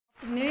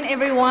Good afternoon,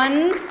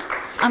 everyone.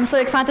 I'm so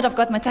excited I've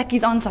got my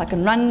tackies on so I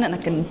can run and I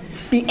can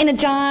be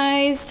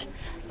energized.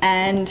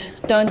 And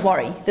don't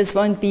worry, this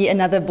won't be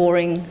another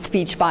boring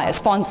speech by a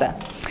sponsor.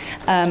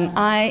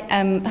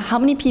 How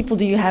many people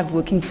do you have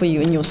working for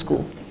you in your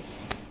school?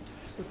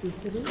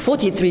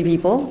 43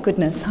 people.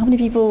 Goodness, how many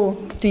people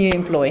do you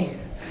employ?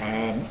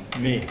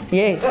 Me.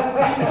 Yes,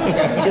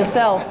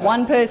 yourself,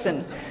 one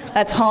person.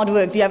 That's hard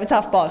work. Do you have a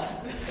tough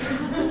boss?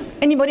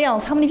 Anybody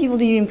else? How many people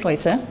do you employ,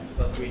 sir?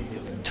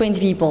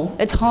 20 people.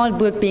 It's hard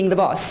work being the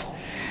boss.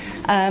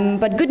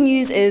 But good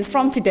news is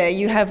from today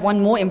you have one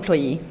more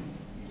employee.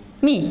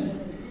 Me.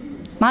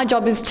 My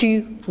job is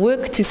to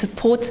work to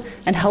support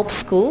and help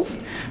schools.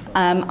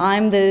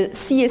 I'm the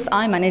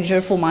CSI manager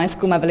for My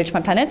School, My Village,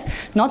 My Planet,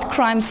 not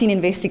crime scene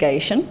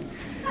investigation,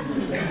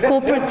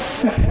 corporate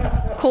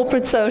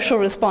social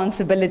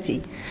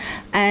responsibility.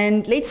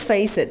 And let's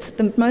face it,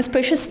 the most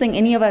precious thing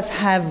any of us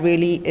have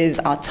really is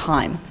our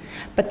time.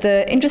 But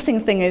the interesting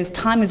thing is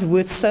time is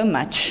worth so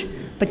much,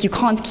 but you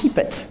can't keep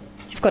it.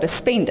 You've got to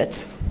spend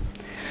it.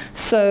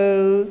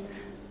 So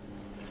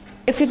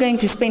if you're going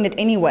to spend it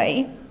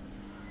anyway,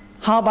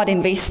 how about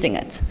investing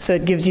it so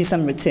it gives you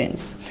some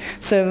returns?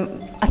 So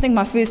I think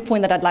my first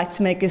point that I'd like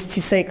to make is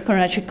to say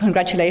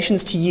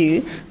congratulations to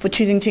you for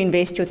choosing to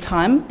invest your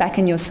time back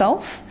in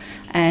yourself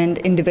and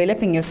in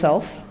developing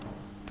yourself,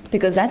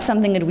 because that's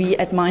something that we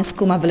at My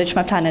School, My Village,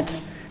 My Planet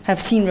have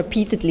seen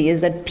repeatedly,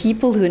 is that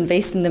people who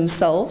invest in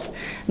themselves,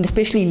 and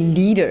especially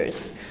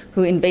leaders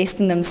who invest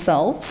in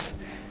themselves,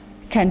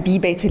 can be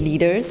better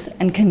leaders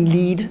and can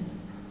lead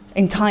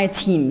entire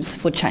teams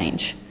for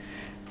change.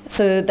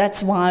 So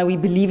that's why we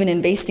believe in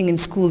investing in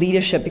school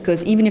leadership,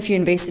 because even if you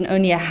invest in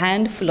only a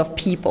handful of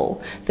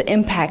people, the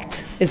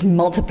impact is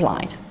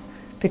multiplied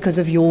because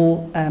of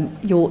your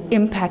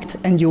impact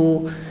and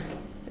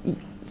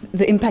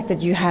the impact that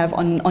you have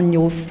on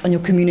your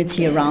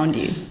community around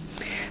you.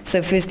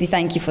 So firstly,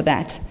 thank you for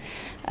that.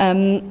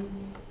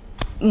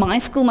 My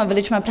School, My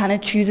Village, My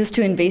Planet chooses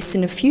to invest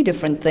in a few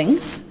different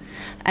things,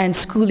 and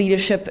school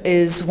leadership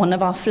is one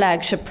of our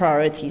flagship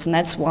priorities, and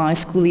that's why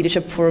School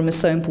Leadership Forum is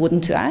so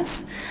important to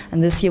us.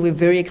 And this year we're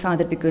very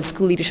excited because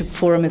School Leadership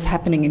Forum is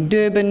happening in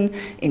Durban,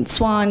 in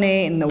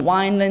Tshwane, in the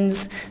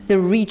Winelands. The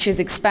reach is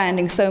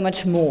expanding so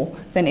much more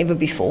than ever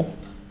before.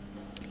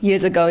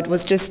 Years ago it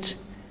was just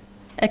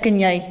ek en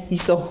jy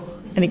hierso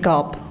in die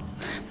Kaap.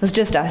 It was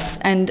just us,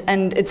 and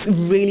it's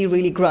really,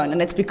 really grown,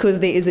 and it's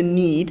because there is a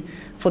need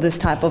for this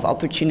type of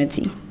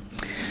opportunity.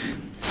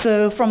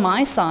 So from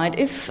my side,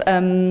 if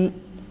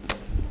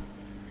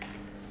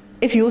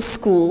your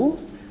school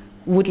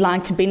would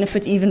like to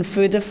benefit even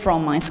further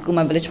from My School,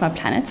 My Village, My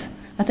Planet,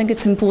 I think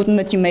it's important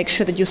that you make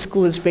sure that your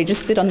school is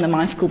registered on the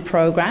My School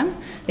program.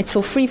 It's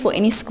for free for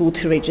any school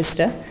to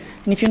register.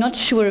 And if you're not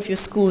sure if your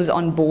school is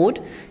on board,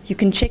 you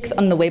can check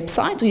on the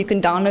website or you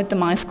can download the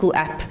My School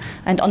app,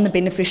 and on the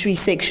beneficiary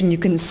section you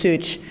can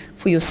search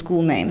for your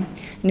school name.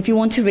 And if you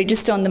want to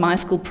register on the My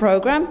School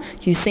program,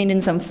 you send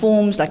in some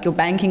forms like your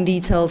banking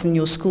details and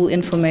your school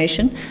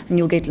information, and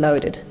you'll get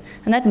loaded.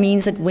 And that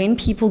means that when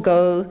people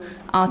go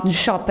out and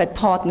shop at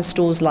partner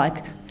stores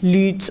like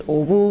Loot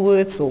or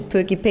Woolworths or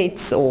Perky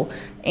Pets or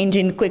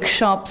Engine Quick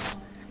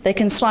Shops, they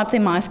can swipe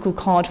their My School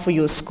card for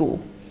your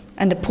school,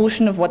 and a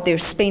portion of what they're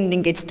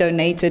spending gets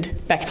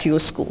donated back to your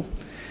school.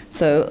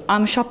 So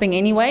I'm shopping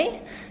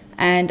anyway,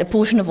 and a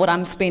portion of what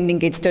I'm spending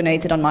gets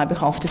donated on my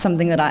behalf to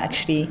something that I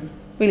actually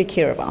really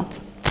care about.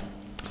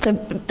 So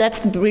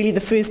that's really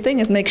the first thing,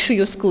 is make sure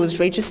your school is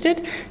registered.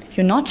 If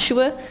you're not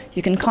sure,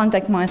 you can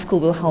contact My School,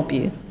 we'll help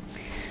you.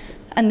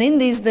 And then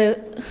there's the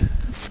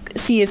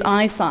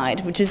CSI side,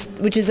 which is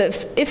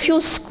if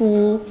your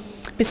school,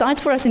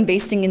 besides for us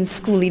investing in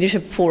School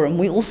Leadership Forum,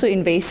 we also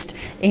invest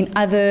in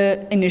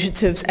other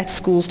initiatives at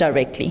schools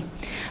directly.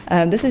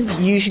 This is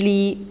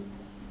usually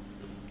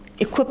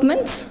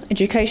equipment,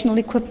 educational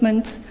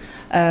equipment,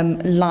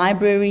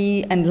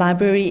 library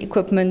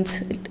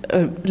equipment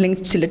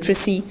linked to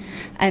literacy,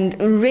 and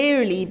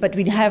rarely, but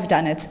we have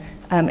done it,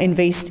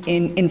 invest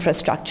in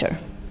infrastructure.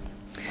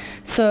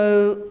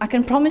 So I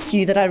can promise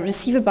you that I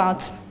receive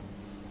about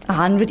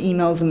 100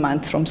 emails a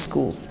month from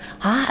schools.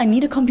 I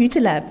need a computer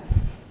lab.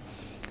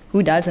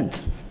 Who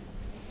doesn't?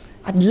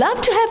 I'd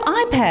love to have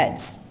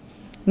iPads.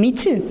 Me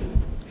too.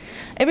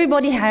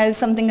 Everybody has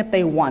something that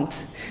they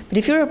want. But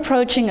if you're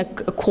approaching a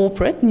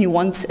corporate and you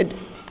want a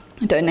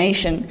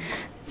donation,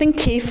 think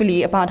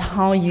carefully about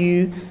how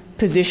you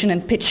position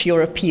and pitch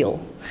your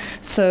appeal.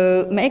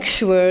 So make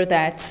sure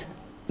that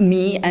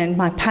me and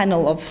my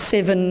panel of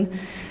 7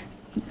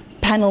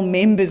 panel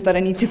members that I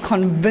need to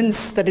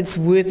convince that it's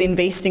worth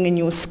investing in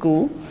your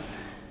school,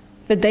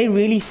 that they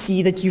really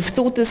see that you've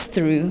thought this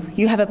through,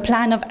 you have a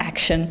plan of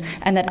action,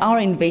 and that our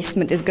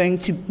investment is going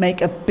to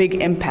make a big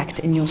impact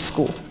in your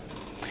school.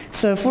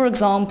 So for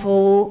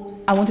example,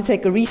 I want to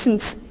take a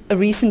recent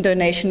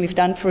donation we've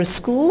done for a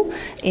school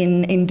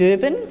in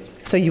Durban,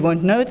 so you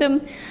won't know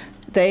them.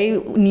 They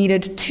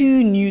needed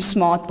 2 new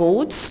smart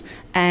boards,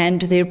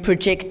 and their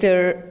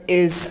projector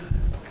is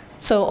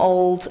so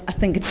old, I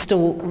think it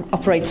still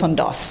operates on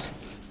DOS.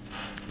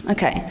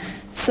 Okay,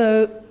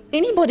 so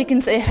anybody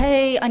can say,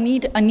 hey, I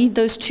need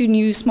those 2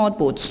 new smart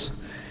boards.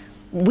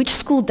 Which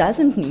school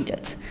doesn't need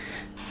it?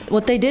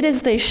 What they did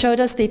is they showed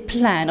us their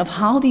plan of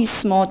how these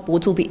smart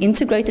boards will be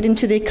integrated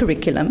into their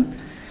curriculum,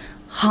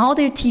 how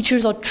their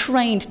teachers are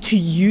trained to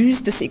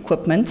use this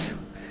equipment,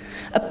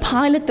 a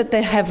pilot that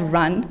they have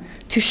run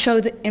to show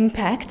the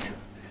impact,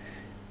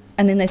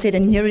 and then they said,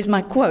 and here is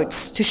my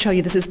quotes to show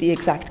you this is the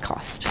exact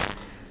cost.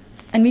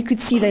 And we could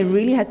see they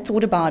really had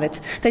thought about it.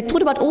 They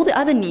thought about all the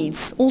other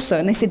needs also,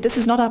 and they said, this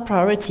is not our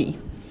priority.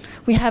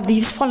 We have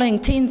these following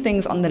 10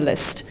 things on the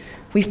list.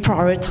 We've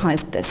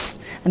prioritized this,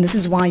 and this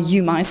is why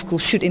you, my school,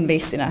 should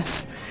invest in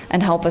us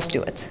and help us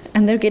do it.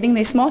 And they're getting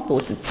their smart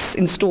boards. It's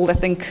installed, I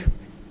think,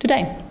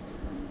 today.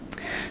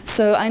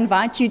 So I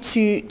invite you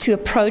to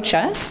approach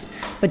us,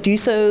 but do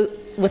so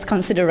with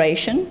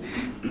consideration.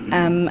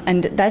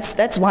 And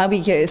that's why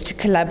we're here, is to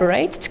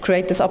collaborate, to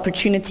create this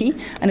opportunity,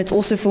 and it's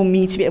also for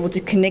me to be able to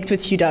connect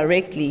with you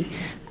directly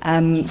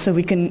so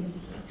we can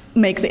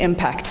make the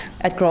impact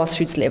at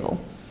grassroots level.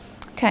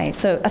 Okay,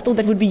 so I thought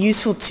that would be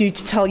useful to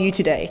tell you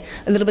today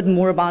a little bit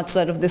more about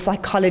sort of the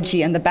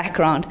psychology and the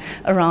background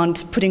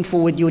around putting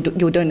forward your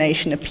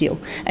donation appeal.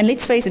 And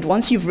let's face it,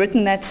 once you've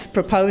written that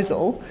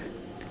proposal,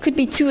 it could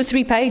be 2 or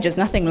 3 pages,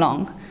 nothing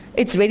long,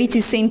 it's ready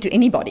to send to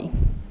anybody,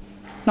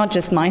 not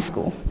just my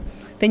school.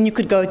 Then you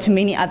could go to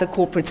many other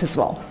corporates as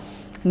well,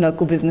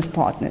 local business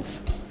partners.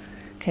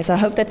 Okay, so I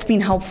hope that's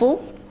been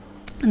helpful.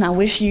 And I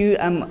wish you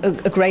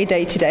a great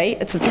day today.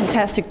 It's a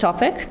fantastic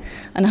topic,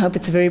 and I hope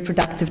it's a very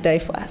productive day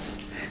for us.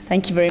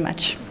 Thank you very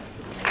much.